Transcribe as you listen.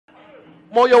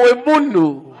moyo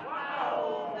wemunhu.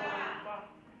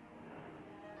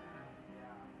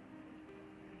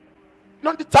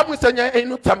 Nonditsamwisa nyaya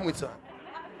inotsamwisa.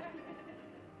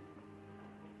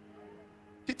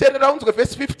 Titerera unzwe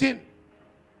verse 15.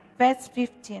 Verse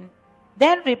 15.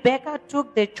 Then Rebekah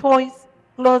took the choice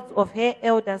clothes of her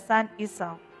elder son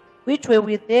Esau, which were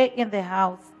with her in the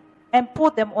house, and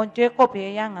put them on Jacob her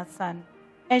younger son.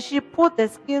 And she put the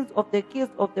skins of the kills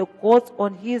of the goats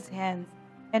on his hands,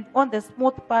 and on the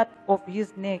smooth part of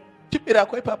his neck. Chipira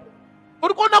kwe papa.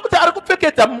 Urikuona kuti ari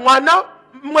kupfekedza mwana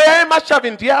mweya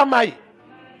yemashavi ndiye amai.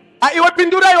 Iwe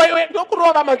pindura iwe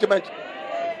ndokurova manje.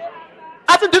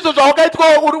 Asi ndizvo zvawakaitwa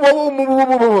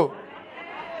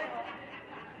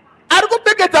ari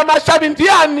kupfekedza mashavi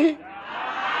ndiani?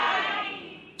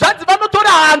 Zvanzi vanotora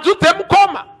hanzu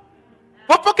dzemukoma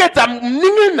vopfekedza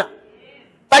mnin'ina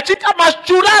vachiita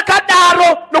mashura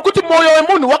akadaro nokuti mwoyo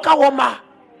wemunhu wakaoma.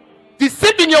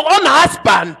 Deceiving your own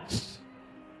husband.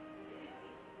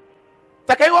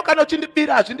 Saka iwe kana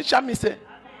uchindibira hazvindishamise.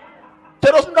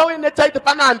 Chero usinga uine taiti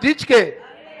pana handitye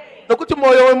nokuti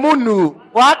mwoyo wemunhu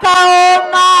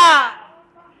wakaoma.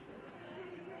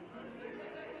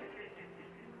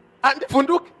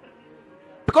 Handivhunduke.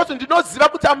 Because ndinoziva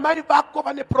kuti amai vako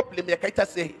vane problem yakaita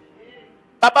sei.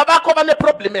 Baba vako vane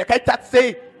problem yakaita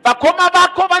sei. Vakoma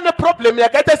vako vane problem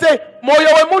yakaita sei. Mwoyo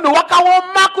wemunhu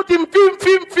wakaoma kuti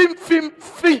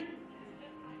mfi.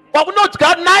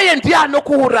 Wakunodya naye ndiye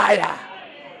anokuuraya.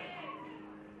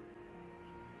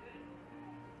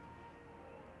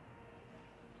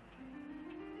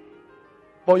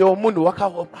 Mwoyo wemunhu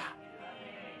wakaoma.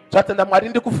 Zvatenda Mwari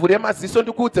ndikuvhure maziso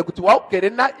ndikuudze kuti waugere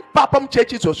naipapa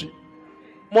muchechi izvozvi.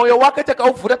 Moyo wake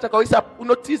takauvhura takauisa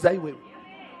unotiza iwewe.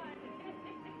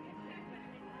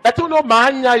 Ngati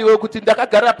unomhanya iwe kuti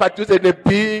ndakagara padhuze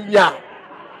nebhinya.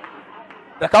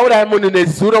 Ndakauraya munhu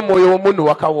nezuro, moyo wemunhu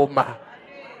wakaoma.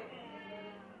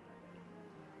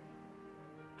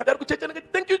 Kadari kuchecha ndikati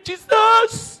thank you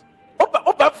Jesus.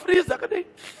 Oba freeze akadai.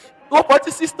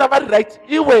 Obati sister vari right.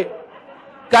 Iwe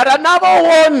gara navo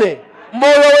uone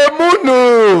moyo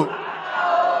wemunhu.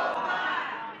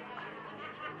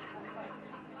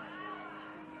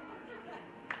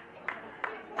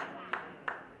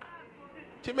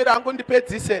 Chimira angu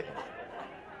ndipedzise.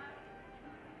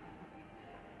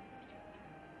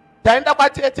 Taenda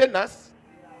kwatete nhasi.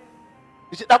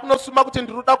 Ndichida kunosuma kuti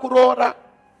ndiruda kuroora.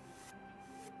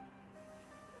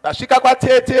 Ndasvika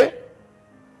kwatete.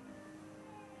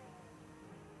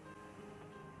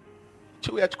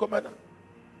 Chiuya chikomana.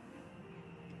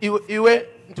 Iwe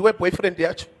ndiwe boyfriend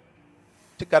yacho.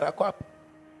 Tigara kwapo.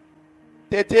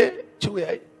 Tete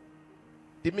chiuya.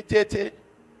 Ndimi tete.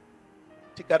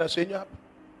 Tigara zvenyu apa.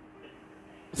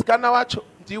 Musikana wacho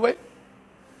ndiwe.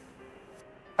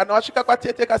 Kana wasvika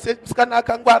kwatete kase musikana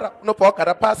akangwara unobva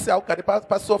wagara pasi augari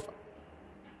pasofa.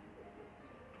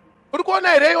 Uri kuona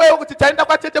here iwewe kuti taenda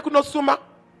kwatete kunosuma?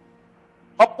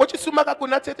 Wachisuma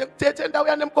kakuna tete. Tete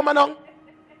ndauya nemukomana wangu.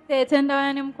 Tete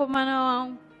ndauya nemukomana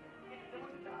wangu.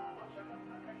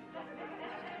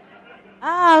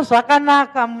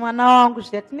 Zvakanaka mwana wangu,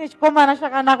 tine chikomana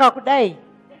chakanaka kudai.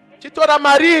 Chitora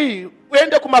mari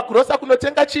uende kumagrosa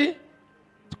kunotenga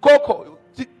koko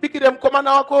tibikire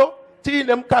mukomana wako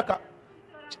tiine mukaka.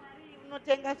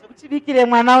 Unotenga zvekutibikire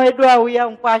mwana wedu auya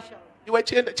unkwasha. Iwe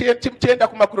chienda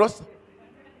kumagrosa.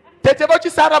 Tete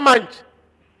vochisara manje.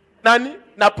 Nani?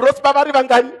 Na Prosper vari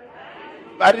vangani?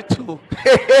 Vari 2.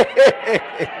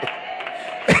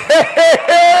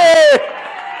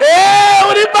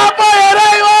 Uri baba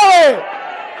here iwewe.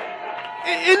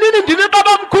 Inini ndine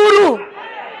baba mkuru.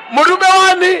 Murume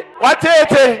wani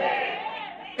watete.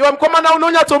 Iwe mukomana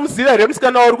unonyatsomuziva here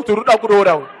musikana wauri kuti uruda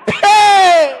kuroora we.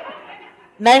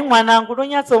 Nai mwanangu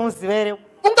unonyatsomuziva here.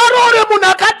 Ungaroore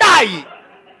munhu akadai.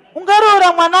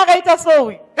 Ungaroora mwana akaita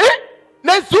souyu.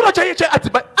 Nezuro chaiye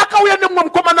adzimai akauya nemumwe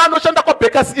mukomana anoshanda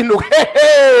kwaBakers Inn.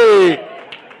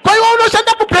 Kwa iwe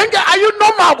unoshanda kubhenge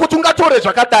normal kuti ungatore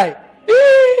zvakadai.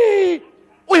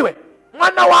 Uiwe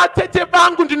mwana watete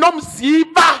vangu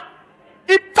ndinomuziva.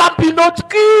 Ipfambi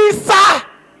inotyisa.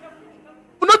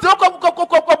 Unodziva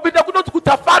kupinda kunoti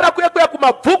kutafara kuya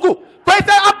kumabvuku.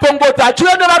 Kwaita abhongodza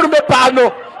achiuya nevarume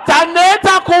pano.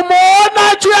 Taneta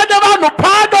kumuona achiuya nevanhu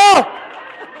pano.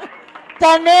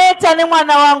 Taneta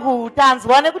nemwana wangu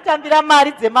tanzwa nekutambira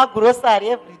mari dzemagrosari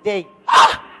everyday.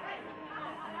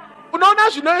 Unaona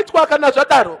zvinoitwa kana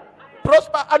zvadaro.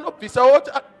 Prosper anobvisawo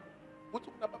kuti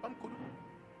kuna baba mukuru.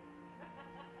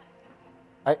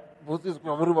 Vusi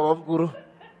kuna muri baba mukuru.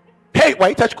 Hey,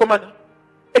 waita chikomana.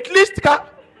 At least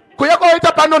kuya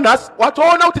kwaita pano nhasi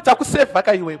watoona kuti takuseva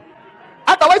ka iwewe.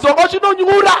 Otherwise wanga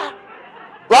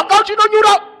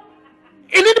uchinonyura.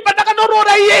 Inini pandakano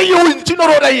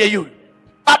chinorora iyeyu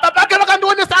baba vake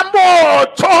vakandionesa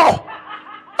moto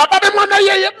baba vemwana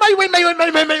iyeye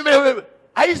maiwe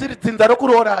haisi ridzinza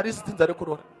rokuroora harisi dzinza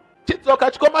rokuroora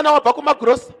chidzoka chikomana wabva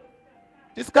kumagrosa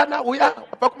tisikana uya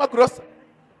wabva kumagrosa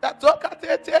tadzoka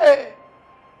tete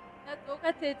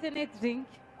nedrink.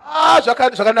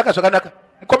 Zvakanaka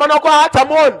mukomana wako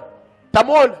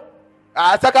tamuona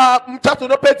saka muchazo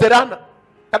unopedzerana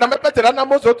kana mapedzerana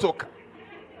mozodzoka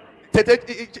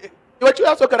tete iwe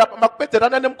chiuyazogara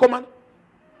makupedzerana nemukomana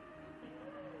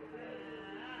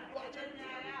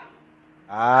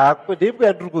kwendeimbwa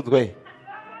yandiri kunzwa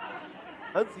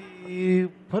hanzi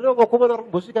pane vakomana vari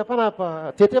kumbosvika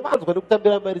panapa tete vanzwa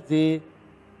nekutambira mari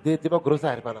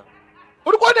dzemagirosari panapa.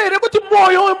 uri kuona here kuti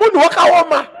mwoyo wemunhu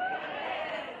wakaoma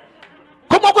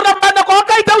koma kurambana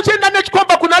kwawakaita uchienda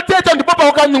nechikomba kuna tete ndipo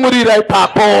pawakanyungurira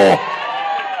ipapo.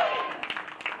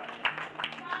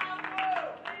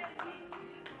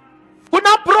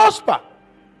 Kuna Prosper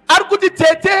ari kuti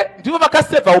tete ndivo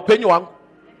vakasevha upenyu hwangu.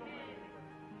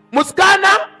 Musikana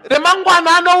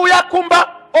remangwana anouya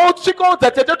kumba osvika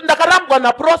udza tete kuti ndakarambwa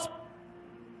naProsper.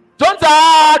 Jonza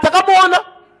takamuona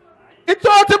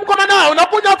itoti mukomana hauna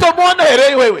kunyatsomuona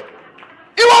here iwewe.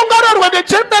 Iwe ungarorwe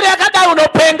nechembere yakadai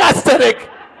unopenga sereke.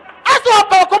 Asi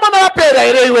wabva vakomana vapera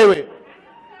here iwewe.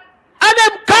 Ane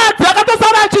mukadzi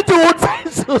akatosara achiti utsa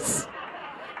isusu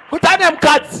kuti ane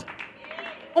mukadzi.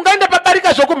 Ungaenda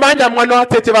pabarika zvokumhanya mwana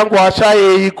watete vangu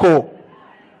washayeiko.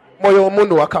 Moyo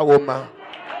womunhu wakaoma.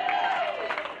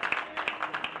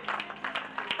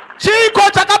 Chiko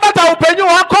chakabata upenyu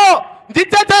hwako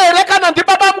nditete here kana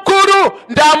ndibaba mukuru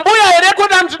ndambuya here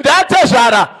kuna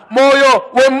ndatezvara. Moyo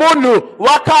wemunhu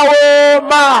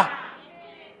wakaoma.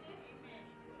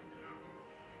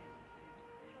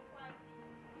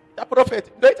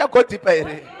 Taprofeti ndoita godipa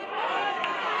here.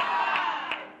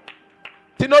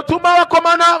 Tinotuma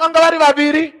vakomana vanga vari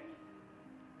vaviri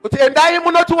kuti endai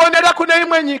munotionera kune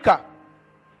imwe nyika.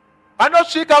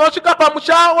 Vasvika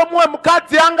pamusha wemumwe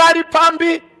mukadzi anga ari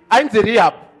pambi ainzi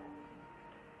Rehab.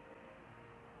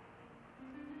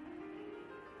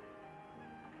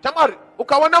 Chamwari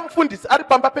ukaona mufundisi ari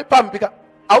pamba pepambi ka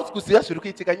hausi kuziva zviri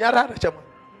kuitika, nyarara chamwari.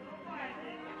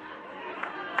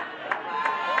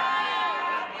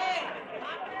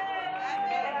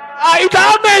 Ita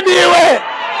amen iwe.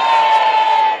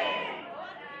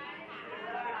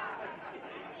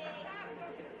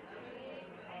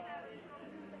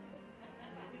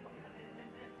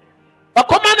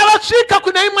 Vakomana vasvika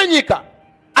kune imwe nyika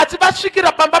asi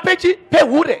vasvikira pamba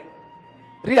pehure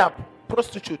Rehab,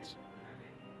 prostitute.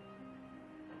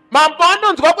 Mambo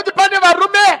anonzwa kuti pane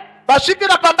varume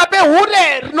vasvikira pamba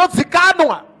pehure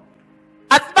rinodzikanwa,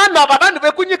 asi vanhu ava vanhu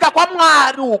vekunyika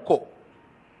kwaMwari uko.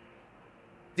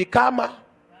 Dikama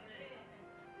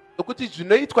nokuti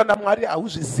zvinoitwa naMwari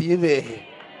hauzvizive,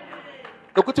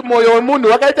 nokuti mwoyo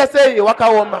wemunhu wakaita sei,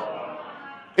 wakaoma.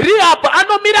 Rehab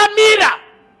anomiramira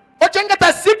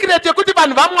ochengeta secret yekuti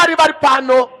vanhu vaMwari vari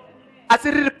pano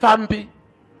asi riri pambi.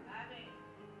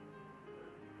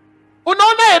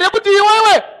 Unoona here kuti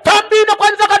iwewe pambi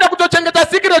inokwanisa kada kutochengeta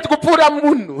secret kupfuura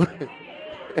munhu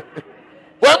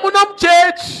wemuno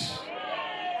muchechi.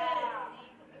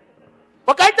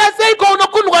 Wakaita seiko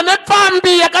unokundwa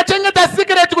nepambi yakachengeta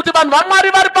secret kuti vanhu vaMwari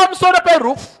vari pamusoro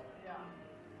perufu.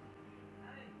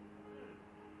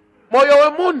 Moyo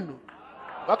wemunhu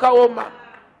wakaoma.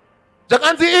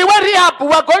 Zvakanzi iwe Rehab,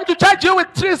 we are going to charge you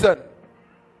with treason.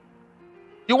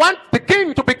 You want the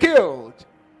king to be killed.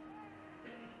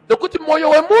 Nokuti moyo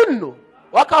wemunhu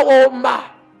wakaoma.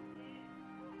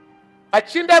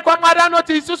 Achinda kwaMwari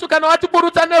anoti isusu kana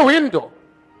watiburutsa newindo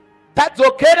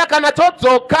tadzokera kana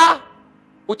todzoka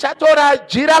uchatora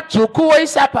jira dzvuku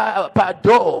woisa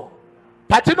padoo.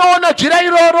 Patinoona jira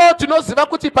iroro tinoziva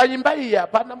kuti paimba iyi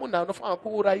hapana munhu anofanira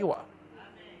kuurayiwa.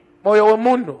 Moyo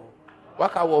wemunhu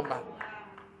wakaoma.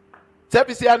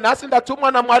 Service yanhasi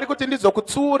ndatumwa naMwari kuti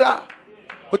ndizokutsura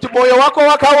kuti moyo wako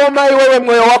wakaoma iwewe,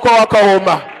 moyo wako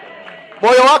wakaoma.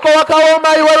 Moyo wako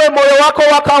wakaoma iwewe, moyo wako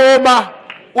wakaoma.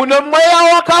 Une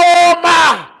mweya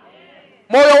wakaoma.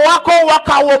 Moyo wako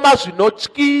wakaoma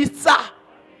zvinotyisa.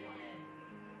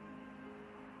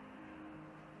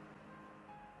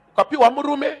 Ukapiwa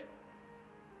murume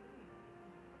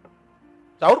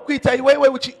zvauri kuita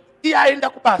iwewe iye aenda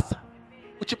kubasa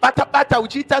uchibata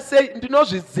uchiita sei,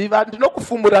 ndinozviziva,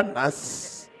 ndinokufumura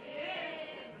nhasi.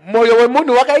 Moyo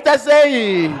wemunhu wakaita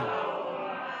sei,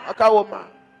 wakaoma.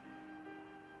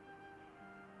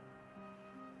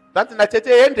 Zvanzi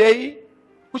natete endei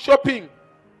kushopping.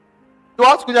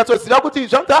 Ndiwasi kunyatsoziva kuti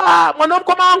zvanzi mwana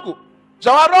womukoma wangu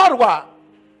zvawarorwa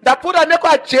ndapfuura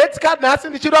nekwajet card nhasi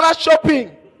ndichirora shopping.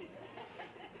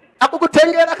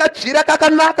 akukutengera kajira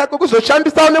kakanaka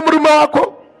kokuzoshandisa nemurume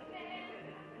wako.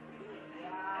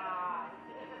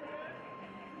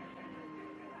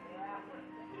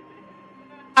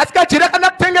 Asi kajira kana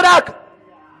kutengeraka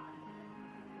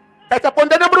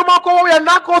kaitaponda nemurume wako wauya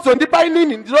nako uzondipa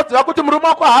inini, ndinoziva kuti murume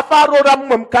wako hafa aroora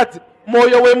mumwe mukadzi.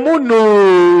 Moyo wemunhu.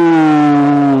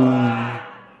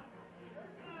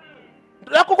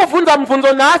 Ndoda kukuvunza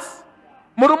mubvunzo nhasi,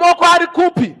 murume wako ari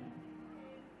kupi?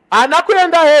 Haana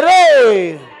kuenda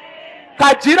here?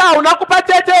 Kajira hauna kupa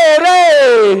tete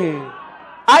here?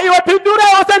 Aiwe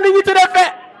pindurewo sendinyitire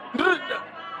fe.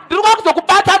 Ndiri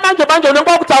kuzokubata manje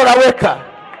unenge wakutaura wega.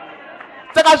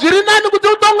 Saka zviri nani kuti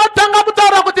utongotanga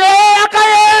kutaura kuti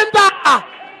akaenda.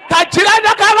 Kajira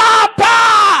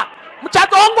ndakavapa.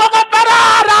 Muchato wangu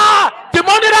wakaparara.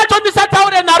 Dhimoni racho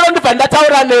ndisataure naro ndibva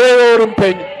ndataura newewe uri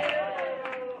mupenyu.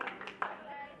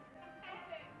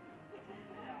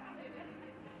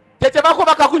 Tete vako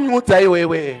vakakunyudza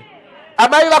iwewe.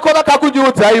 Amai vako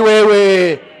vakakunyudza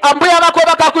iwewe. Ambuya vako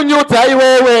vakakunyudza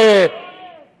iwewe.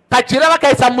 Kajira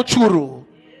vakaisa muchuru.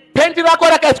 Pendi rako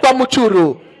rakaiswa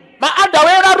muchuru.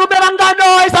 Maandawera varume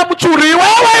vangano vaisa muchuru.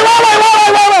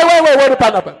 Iwewe uri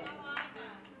panapa.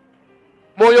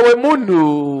 Moyo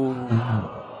wemunhu.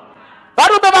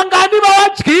 Varume vangani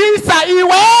vawadyisa.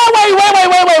 Iwewe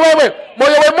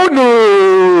moyo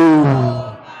wemunhu.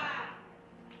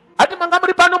 Ati manga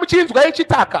muri pano muchinzwa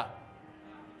ichitaka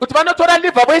kuti vanotora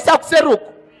livha voisa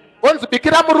kuseruku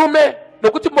vonzibikira murume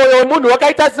nokuti moyo wemunhu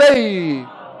wakaita sei.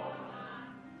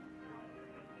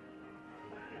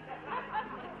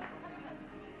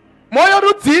 Moyo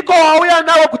rudziko wauya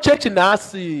nawo kuchechi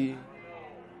nhasi.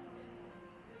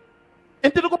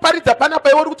 Ndiri kuparidza panapa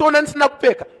iwe uri kutoona ndisina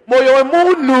kupfeka. Moyo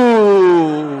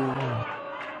wemunhu.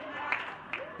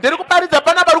 Ndiri kuparidza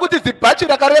panapa kuti zibhachi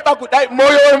rakareba kudai.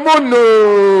 Moyo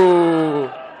wemunhu.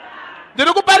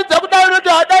 Ndiri kuparidza kudai unoti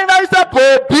hadai vaisa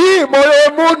bhobhi. Moyo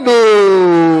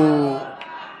wemunhu.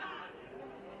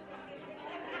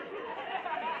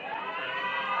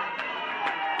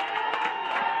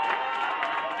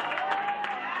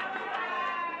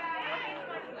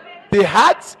 The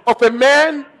heart of a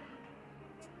man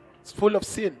is full of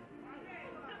sin.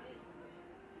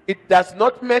 It does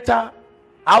not matter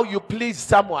how you please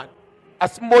someone.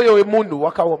 As moyo wemunhu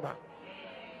wakaoma.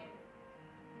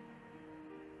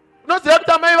 Unoziva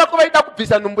kuti amai vako vaida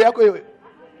kubvisa nhumbu yako iwe.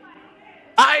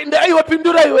 Iwe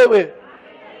pindura iwewe.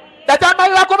 Tati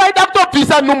amai vako vaida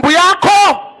kutobvisa nhumbu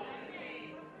yako.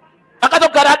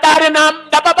 Vakatogara dare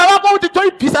nababa vako kuti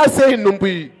toibvisa sei nhumbu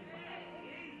iyi.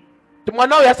 Kuti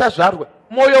mwana uyu asazvarwe.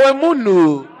 Moyo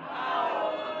wemunhu.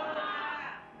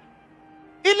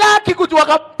 Ilaki kuti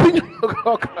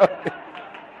wakapinyuka.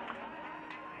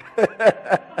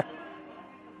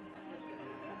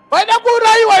 Waida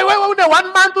kuuraiwa iwewe une 1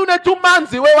 month une 2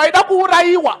 months iwewe waida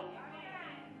kuuraiwa.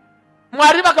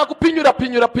 Mwari vakakupinyura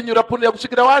punya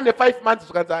kusvikira wane 5 months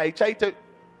ukanzi haichaite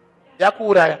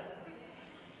yakuuraya.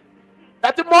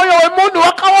 Tati moyo wemunhu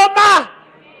wakaoma.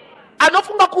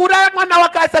 Anofunga kuuraya mwana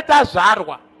wake asati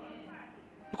azvarwa.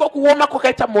 Ndiko kuoma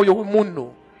kwakaita moyo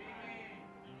wemunhu.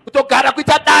 Kutogara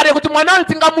kuita dare kuti mwana uyu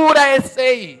tingamuuraye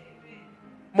sei.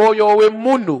 Moyo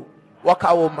wemunhu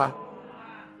wakaoma.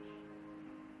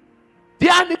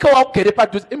 Ndiani kawagere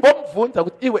padhuze imbomubvunza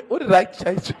kuti iwe uri right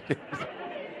chaicho.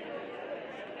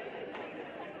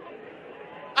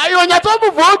 Ayo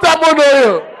nyatomubvunza munhu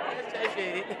uyo.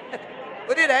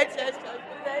 Uri right chaicho.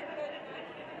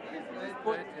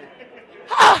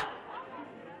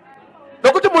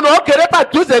 Nokuti munhu wagere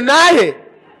padhuze naye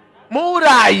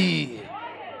muurayi.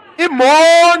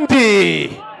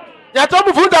 Imhondi.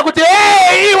 Nyatomubvunza kuti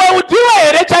iwe udiwe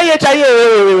here chaiye.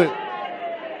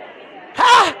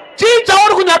 Chii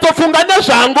chauri kunyatofunga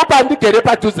nezvangu pandigere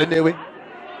padhuze newe?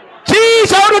 Chii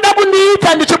chauri uda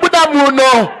kundiita ndichibuda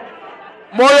muno?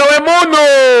 Moyo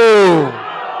wemunhu.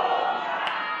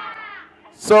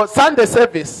 So Sunday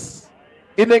service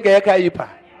inenge yakaipa.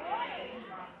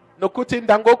 Nokuti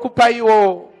ndangokupa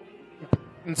iwo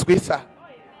nzwisa.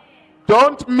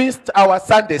 Don't miss our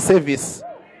Sunday service.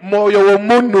 Moyo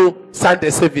wemunhu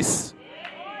Sunday service.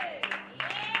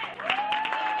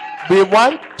 We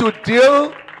want to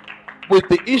deal with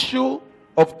the issue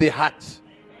of the heart.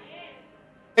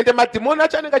 And the madimoni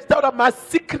achanenge achitaura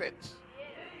masecret.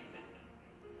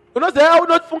 Unoziva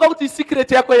unofunga kuti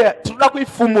secret yako tinoda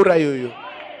kuifumura iyoyo.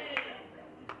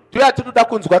 Tuya tinoda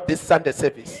kunzwa this Sunday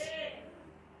service.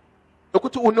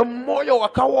 Nokuti uno moyo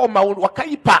wakaoma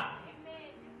wakaipa.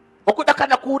 Okuda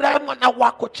kana kuuraya mwana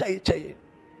wako chaiye.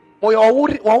 Moyo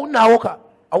waunawo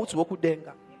hauziwo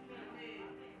kudenga.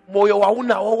 Moyo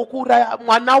waunawo kuuraya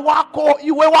mwana wako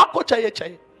iwe wako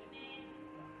chaiye.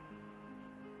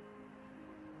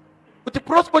 kuti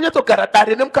Prosper onyatsogara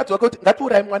dare nemukadzi wake kuti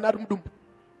ngatiuraye mwana ari mudumbu.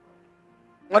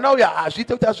 Mwana uyu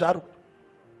hazviite kuti azvarwe.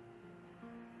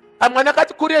 Mwana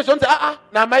akati kuriye zvonzi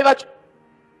namai vacho.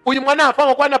 Uyu mwana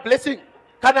hafanwa kuwana blessing.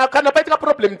 Kana paitika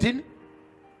problem ndini.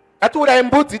 Ngatiuraye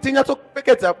mbudzi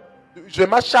tinyatsopfekedza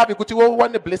zvemashavi kuti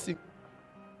uwane blessing.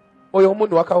 Moyo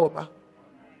munhu wakaoma.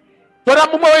 Tora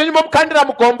mumwe wenyu momukandira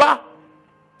mugomba.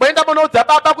 Moenda munoudza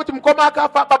baba kuti mukoma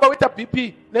akafa, baba waita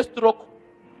BP nestroke.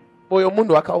 Moyo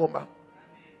munhu wakaoma.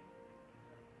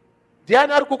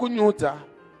 Ndiani ari kukunyudza?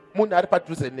 Munhu ari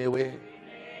padhuze newe.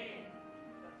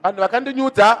 Vanhu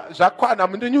vakandinyudza zvakwana,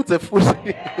 mundinyudze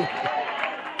futi.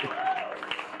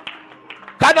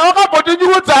 Kana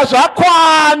wakambondinyudza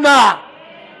zvakwana,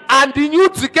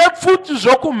 andinyudzike futi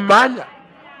zvokumhanya.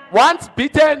 Once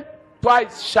bitten,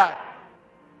 twice shy.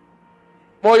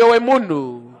 Moyo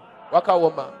wemunhu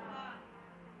wakaoma.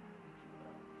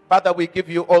 Father, we give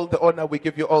you all the honor, we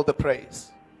give you all the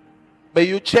praise. May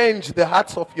you change the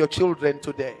hearts of your children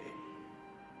today.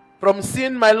 From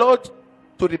sin, my Lord,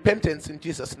 to repentance in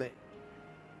Jesus' name.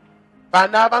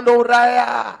 Vana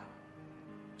vanouraya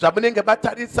zvamunenge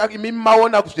matarisa imi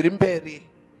maona zviri mberi.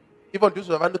 Ivo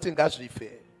ndizvo vanoti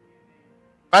ngazvife.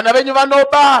 Vana venyu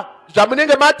vanoba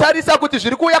zvamunenge matarisa kuti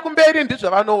zviri kuuya kumberi ndizvo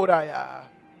vanouraya.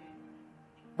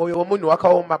 Moyo womunhu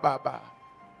wakaoma baba.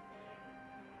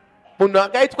 Munhu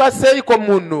akaitwa seiko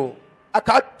munhu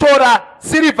akatora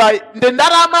sirivha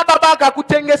ndendarama baba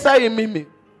akakutengesa imimi.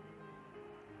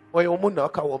 Moyo womunhu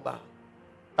wakaoma.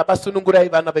 Baba sunungurai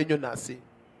vana venyu nhasi.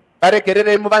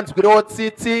 Varegererei muvanzwirewo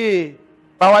tsitsi.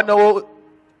 Vawanewo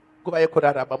nguva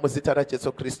yekurarama muzita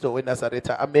raJesu Kristu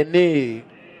weNazareta. Amen.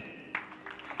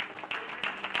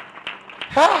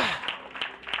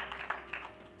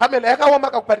 Pamela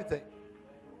yakaoma kakuparidzai.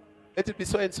 Let it be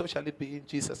so and so shall it be in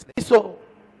Jesus' name. So,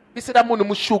 kuisira munhu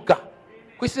mushuga,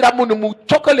 kuisira munhu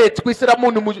muchocolate, kuisira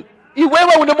munhu mu...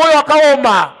 Iwewe une moyo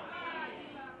wakaoma.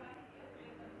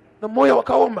 Na moyo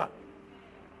wakaoma.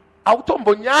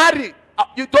 Autombonyari.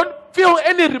 You don't feel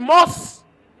any remorse.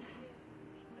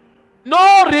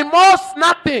 No remorse,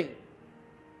 nothing.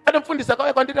 Anamfundisa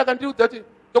kwa kwandira kandiudza kuti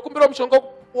ndokumbira mushonga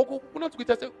kunonzi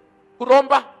kuita se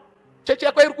kuromba. Chechi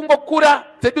yako iri kungokura,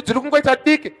 dzedu dziri kungoita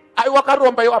diki. Ai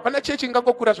wakaromba iwe hapana chechi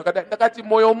ingangokura zvakadai. Ndakati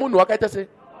moyo womunhu wakaita sei?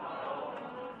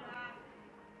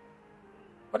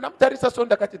 Vanamutarisa so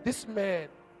ndakati this man.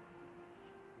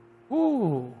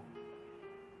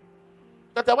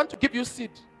 But I want to give you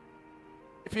seed.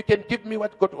 If you can give me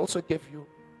what God also gave you.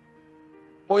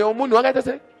 Moyo womunhu wakaita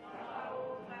sei?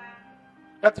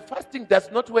 That fasting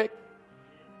does not work.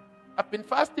 I've been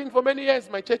fasting for many years.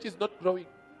 My church is not growing.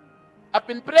 I've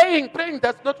been praying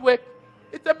does not work.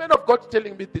 It's a man of God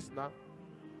telling me this now.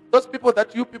 Those people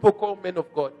that you people call men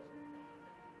of God.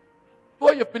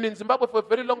 Boy, you've been in Zimbabwe for a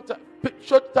very long time,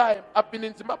 short time. I've been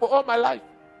in Zimbabwe all my life.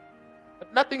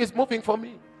 But nothing is moving for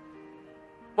me.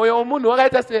 Moyo womunhu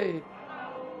wakaita sei?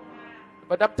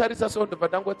 Vadamutarisa so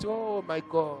ndovadangoti, oh my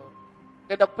God.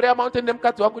 Ndaenda kuprayer mountain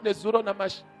nemukadzi wangu nezuro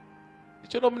namashi.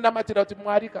 Ndichinomunamatira kuti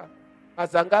Mwarika,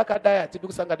 mazanga akadai hatidi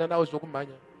kusangana nawo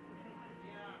zvokumhanya.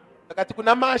 Ndakati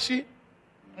kuna Mashi,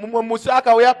 mumwe musi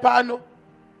akauya pano,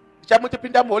 ndichamuti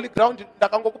pinda muholy ground,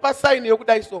 ndakangokupa sign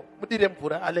yokudai so, mudire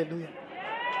mvura, hallelujah.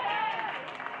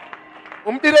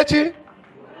 Umudire chi?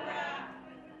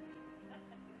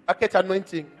 Bucket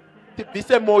anointing.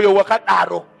 Tibvise moyo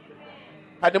wakadaro.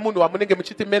 Pane munhu wamunenge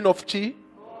muchiti men of chi?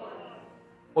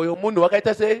 Moyo munhu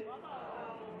wakaita sei?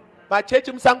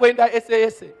 Machechi musangoenda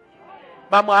ese.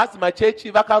 Mamwe hasi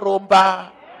machechi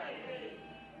vakaromba.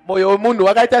 Moyo womunhu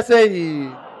wakaita sei?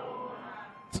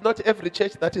 It's not every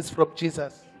church that is from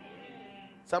Jesus.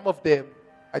 Some of them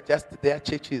are just their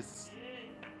churches.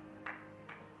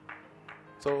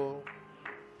 So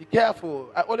be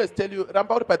careful. I always tell you,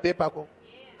 ramba uri padhe pako.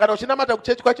 Kana uchinamata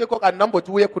kuchechi kwacho iko kana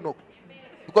namboti uye kunoko.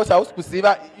 Because hausi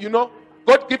kuziva, you know,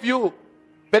 God give you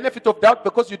benefit of doubt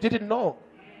because you didn't know.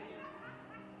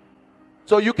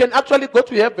 So you can actually go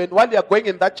to heaven while you are going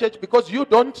in that church because you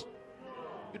don't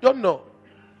know.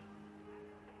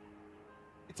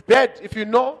 It's bad if you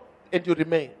know and you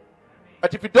remain.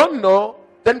 But if you don't know,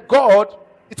 then God,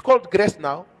 it's called grace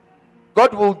now.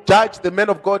 God will judge the man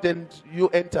of God and you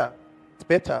enter. It's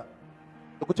better.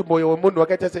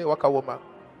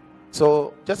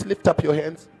 So just lift up your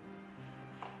hands.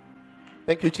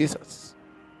 Thank you, Jesus.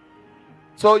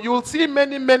 So you will see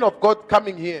many men of God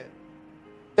coming here.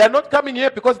 They are not coming here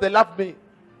because they love me.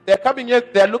 They are coming here,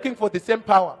 they are looking for the same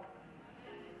power.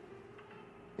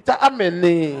 It's a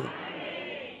amen.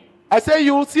 I say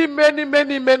you will see many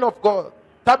men of God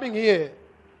coming here.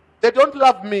 They don't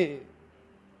love me.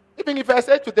 Even if I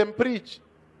say to them, preach.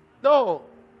 No.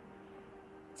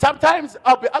 Sometimes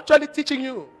I'll be actually teaching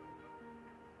you.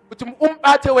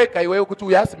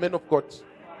 Yes, man of God.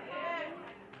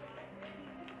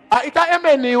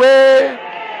 Anyway.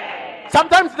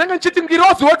 Sometimes then cheating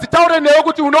girozi what taure neyo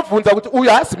kuti unobvunza kuti uyu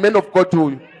has man of God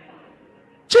uyu.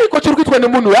 Chiko chiri kuitwa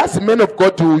nemunhu has man of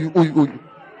God uyu.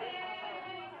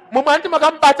 Mumwe andi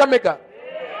makambata mega.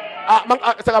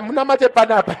 Saka munamate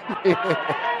panapa.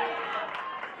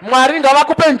 Mwari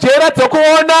ngavakupe njere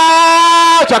dzokuona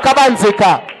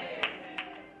zvakavanzika.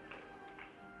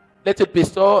 Let it be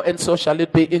so and so shall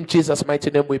it be. In Jesus' mighty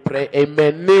name we pray.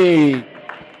 Amen.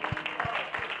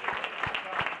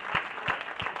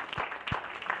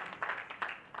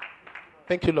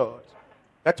 Thank you, Lord.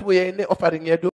 That we are offering you.